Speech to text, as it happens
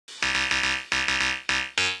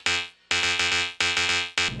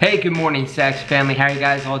Hey, good morning, Sax family. How are you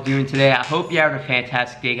guys all doing today? I hope you're having a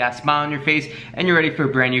fantastic day. Got a smile on your face and you're ready for a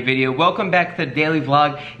brand new video. Welcome back to the daily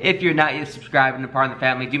vlog. If you're not yet subscribed and a part of the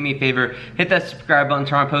family, do me a favor, hit that subscribe button,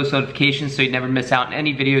 turn on post notifications so you never miss out on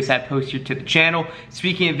any videos I post here to the channel.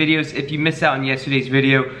 Speaking of videos, if you missed out on yesterday's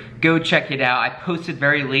video, go check it out. I posted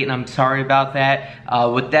very late and I'm sorry about that.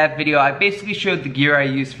 With that video, I basically showed the gear I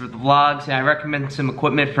use for the vlogs and I recommend some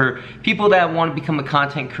equipment for people that want to become a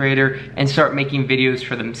content creator and start making videos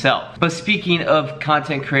for themselves. But speaking of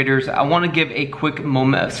content creators, I want to give a quick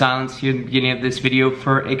moment of silence here in the beginning of this video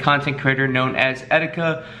for a content creator known as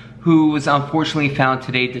Etika, who was unfortunately found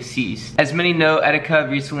today deceased. As many know, Etika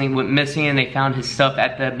recently went missing and they found his stuff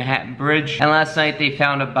at the Manhattan Bridge. And last night they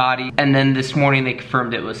found a body and then this morning they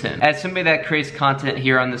confirmed it was him. As somebody that creates content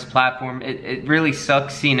here on this platform, it really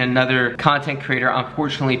sucks seeing another content creator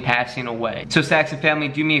unfortunately passing away. So Saxton family,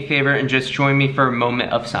 do me a favor and just join me for a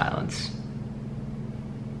moment of silence.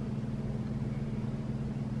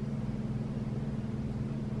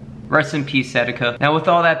 Rest in peace, Etika. Now with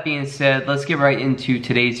all that being said, let's get right into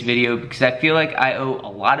today's video because I feel like I owe a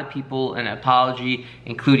lot of people an apology,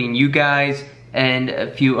 including you guys and a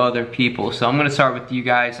few other people. So I'm gonna start with you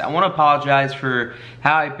guys. I wanna apologize for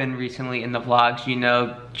how I've been recently in the vlogs, you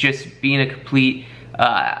know, just being a complete,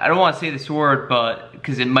 I don't wanna say this word, but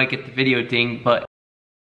because it might get the video ding, but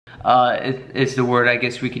it's the word I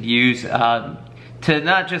guess we could use to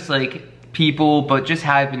not just like people, but just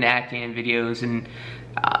how I've been acting in videos. And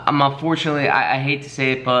I'm unfortunately, I hate to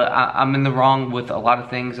say it, but I'm in the wrong with a lot of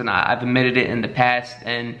things and I've admitted it in the past,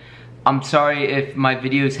 and I'm sorry if my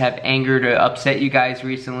videos have angered or upset you guys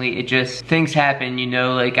recently. It just, things happen, you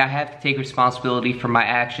know, like I have to take responsibility for my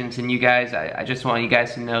actions, and you guys, I just want you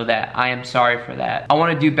guys to know that I am sorry for that. I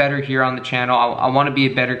want to do better here on the channel. I want to be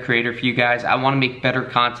a better creator for you guys. I want to make better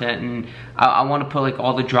content, and I want to put like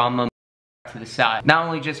all the drama to the side. Not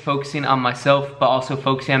only just focusing on myself, but also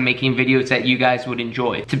focusing on making videos that you guys would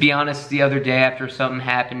enjoy. To be honest, the other day after something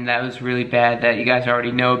happened that was really bad that you guys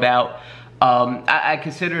already know about, I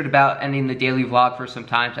considered about ending the daily vlog for some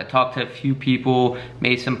time. I talked to a few people,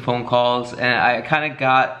 made some phone calls, and I kind of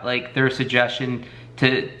got like their suggestion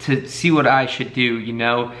to see what I should do, you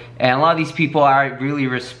know. And a lot of these people I really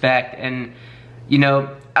respect, and you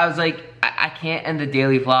know, I was like, I can't end the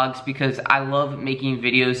daily vlogs because I love making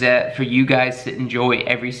videos that for you guys to enjoy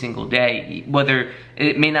every single day. Whether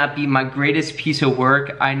it may not be my greatest piece of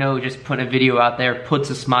work, I know just putting a video out there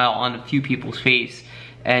puts a smile on a few people's face.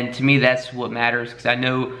 And to me, that's what matters, because I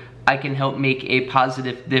know I can help make a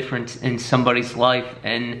positive difference in somebody's life,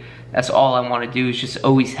 and that's all I want to do, is just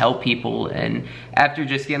always help people. And after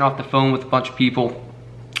just getting off the phone with a bunch of people,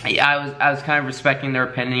 I was kind of respecting their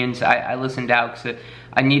opinions. I listened out because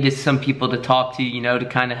I needed some people to talk to, you know, to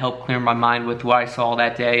kind of help clear my mind with what I saw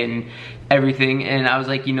that day and everything. And I was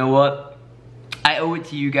like, you know what? I owe it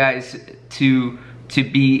to you guys to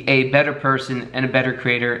be a better person and a better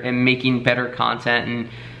creator and making better content, and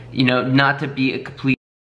you know, not to be a complete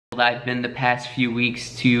that I've been the past few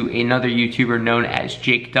weeks to another YouTuber known as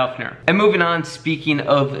Jake Duffner. And moving on, speaking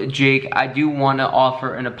of Jake, I do want to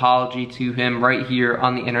offer an apology to him right here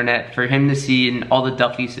on the internet for him to see and all the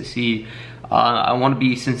Duffies to see. I want to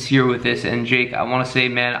be sincere with this, and Jake, I want to say,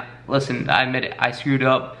 man, listen, I admit it, I screwed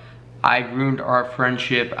up. I ruined our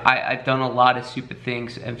friendship. I've done a lot of stupid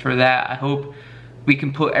things, and for that, I hope we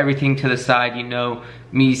can put everything to the side, you know,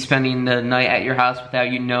 me spending the night at your house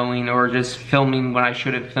without you knowing, or just filming when I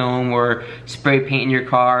shouldn't film, or spray painting your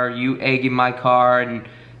car, you egging my car, and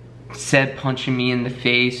Seb punching me in the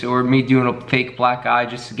face, or me doing a fake black eye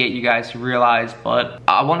just to get you guys to realize. But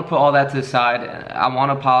I want to put all that to the side. I want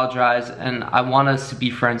to apologize, and I want us to be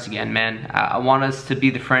friends again, man. I want us to be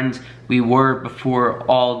the friends we were before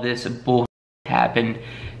all this bullshit happened.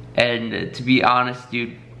 And to be honest,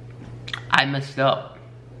 dude, I messed up,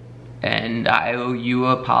 and I owe you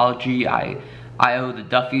an apology. I owe the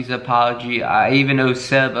Duffies an apology. I even owe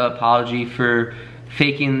Seb an apology for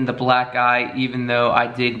faking the black eye, even though I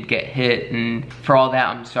did get hit, and for all that,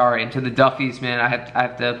 I'm sorry. And to the Duffies, man, I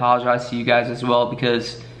have to apologize to you guys as well,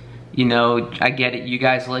 because, you know, I get it, you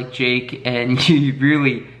guys like Jake, and you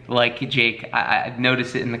really like Jake. I've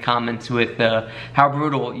noticed it in the comments with how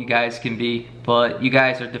brutal you guys can be, but you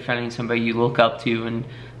guys are defending somebody you look up to, and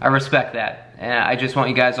I respect that. And I just want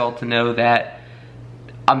you guys all to know that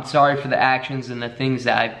I'm sorry for the actions and the things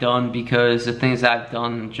that I've done, because the things that I've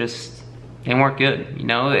done just, they weren't good, you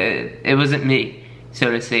know. It wasn't me, so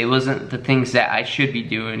to say. It wasn't the things that I should be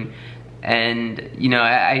doing. And, you know,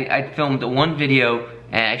 I filmed one video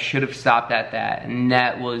and I should have stopped at that, and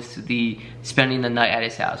that was the spending the night at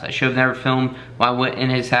his house. I should have never filmed when I went in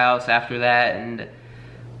his house after that, and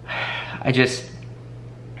I just,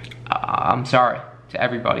 I'm sorry to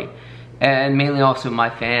everybody. And mainly also my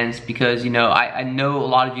fans, because, you know, I know a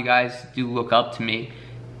lot of you guys do look up to me,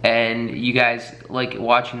 and you guys like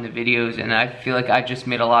watching the videos, and I feel like I just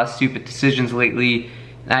made a lot of stupid decisions lately,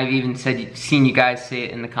 and I've even seen you guys say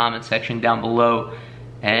it in the comment section down below.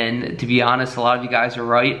 And to be honest, a lot of you guys are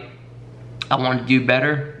right. I want to do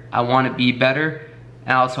better, I want to be better,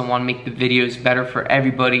 and I also want to make the videos better for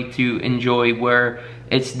everybody to enjoy, where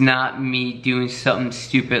it's not me doing something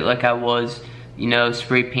stupid like I was, you know,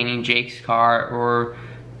 spray painting Jake's car or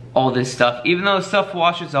all this stuff. Even though stuff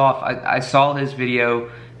washes off, I saw his video,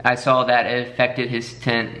 I saw that it affected his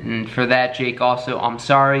tint, and for that, Jake, also, I'm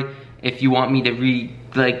sorry. If you want me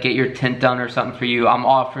to get your tint done or something for you, I'm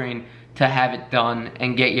offering to have it done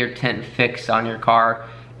and get your tint fixed on your car,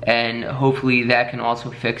 and hopefully that can also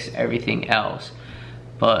fix everything else.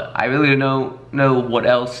 But I really don't know what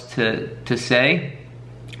else to say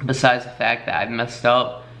besides the fact that I've messed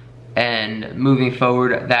up, and moving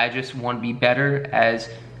forward, that I just want to be better as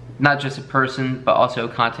not just a person, but also a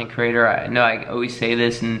content creator. I know I always say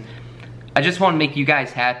this, and I just want to make you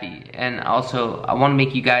guys happy, and also I want to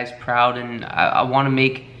make you guys proud, and I want to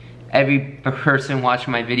make every person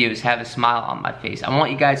watching my videos have a smile on my face. I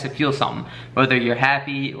want you guys to feel something, whether you're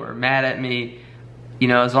happy or mad at me. You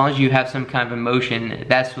know, as long as you have some kind of emotion,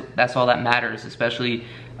 that's all that matters, especially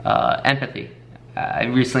empathy. I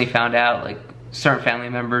recently found out, like, certain family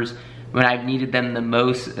members, when I've needed them the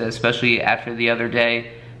most, especially after the other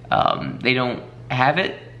day, they don't have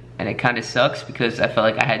it, and it kind of sucks because I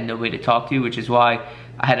felt like I had nobody to talk to, which is why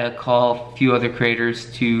I had to call a few other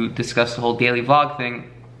creators to discuss the whole daily vlog thing,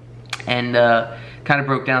 and kind of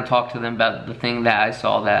broke down, talked to them about the thing that I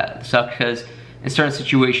saw that sucked, because in certain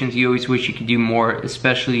situations you always wish you could do more,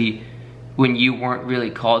 especially when you weren't really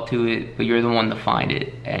called to it, but you're the one to find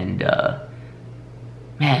it. And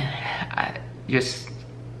man,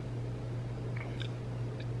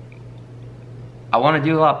 I want to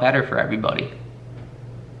do a lot better for everybody.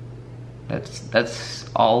 That's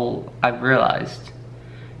all I've realized,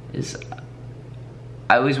 is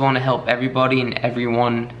I always want to help everybody and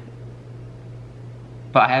everyone,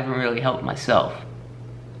 but I haven't really helped myself.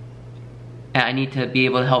 And I need to be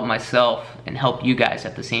able to help myself and help you guys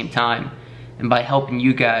at the same time. And by helping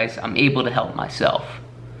you guys, I'm able to help myself,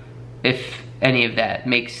 if any of that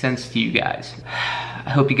makes sense to you guys. I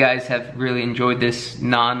hope you guys have really enjoyed this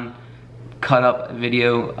non-cut up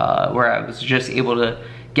video, where I was just able to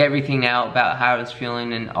get everything out about how I was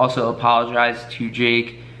feeling, and also apologize to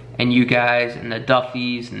Jake and you guys and the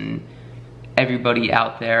Duffies and everybody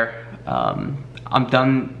out there. I'm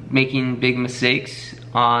done making big mistakes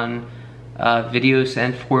on videos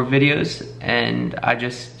and for videos, and I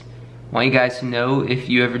just want you guys to know, if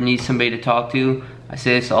you ever need somebody to talk to, I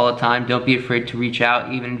say this all the time, don't be afraid to reach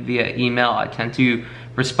out, even via email. I tend to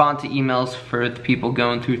respond to emails for the people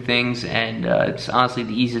going through things, and it's honestly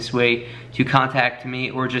the easiest way to contact me,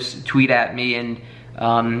 or just tweet at me. And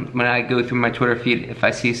when I go through my Twitter feed, if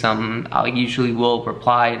I see something, I usually will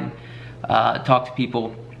reply and talk to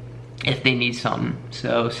people if they need something.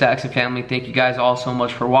 So Saxton family, thank you guys all so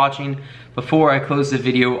much for watching. Before I close the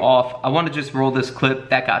video off, I want to just roll this clip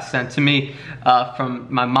that got sent to me from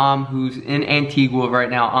my mom, who's in Antigua right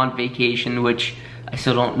now on vacation, which I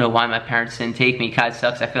still don't know why my parents didn't take me. Kind of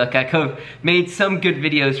sucks. I feel like I could have made some good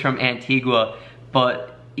videos from Antigua,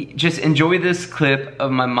 but just enjoy this clip of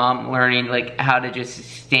my mom learning like how to just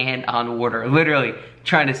stand on water. Literally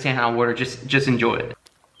trying to stand on water. Just enjoy it.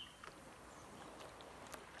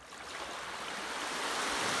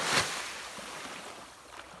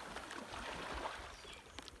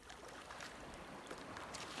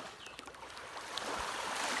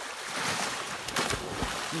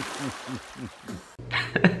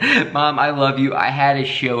 Mom, I love you. I had to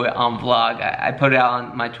show it on vlog. I put it out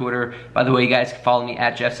on my Twitter. By the way, you guys can follow me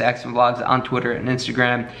at Jeff Saxton Vlogs on Twitter and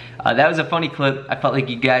Instagram. That was a funny clip. I felt like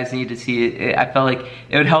you guys need to see it. I felt like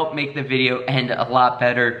it would help make the video end a lot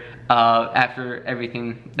better after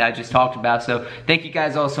everything that I just talked about. So thank you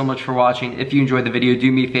guys all so much for watching. If you enjoyed the video, do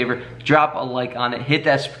me a favor, drop a like on it, hit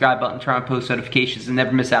that subscribe button, turn on post notifications, and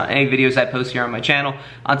never miss out on any videos I post here on my channel.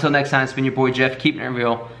 Until next time, it's been your boy Jeff, keeping it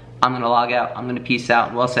real. I'm gonna log out, I'm gonna peace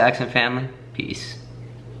out. Well, Saxton family, peace.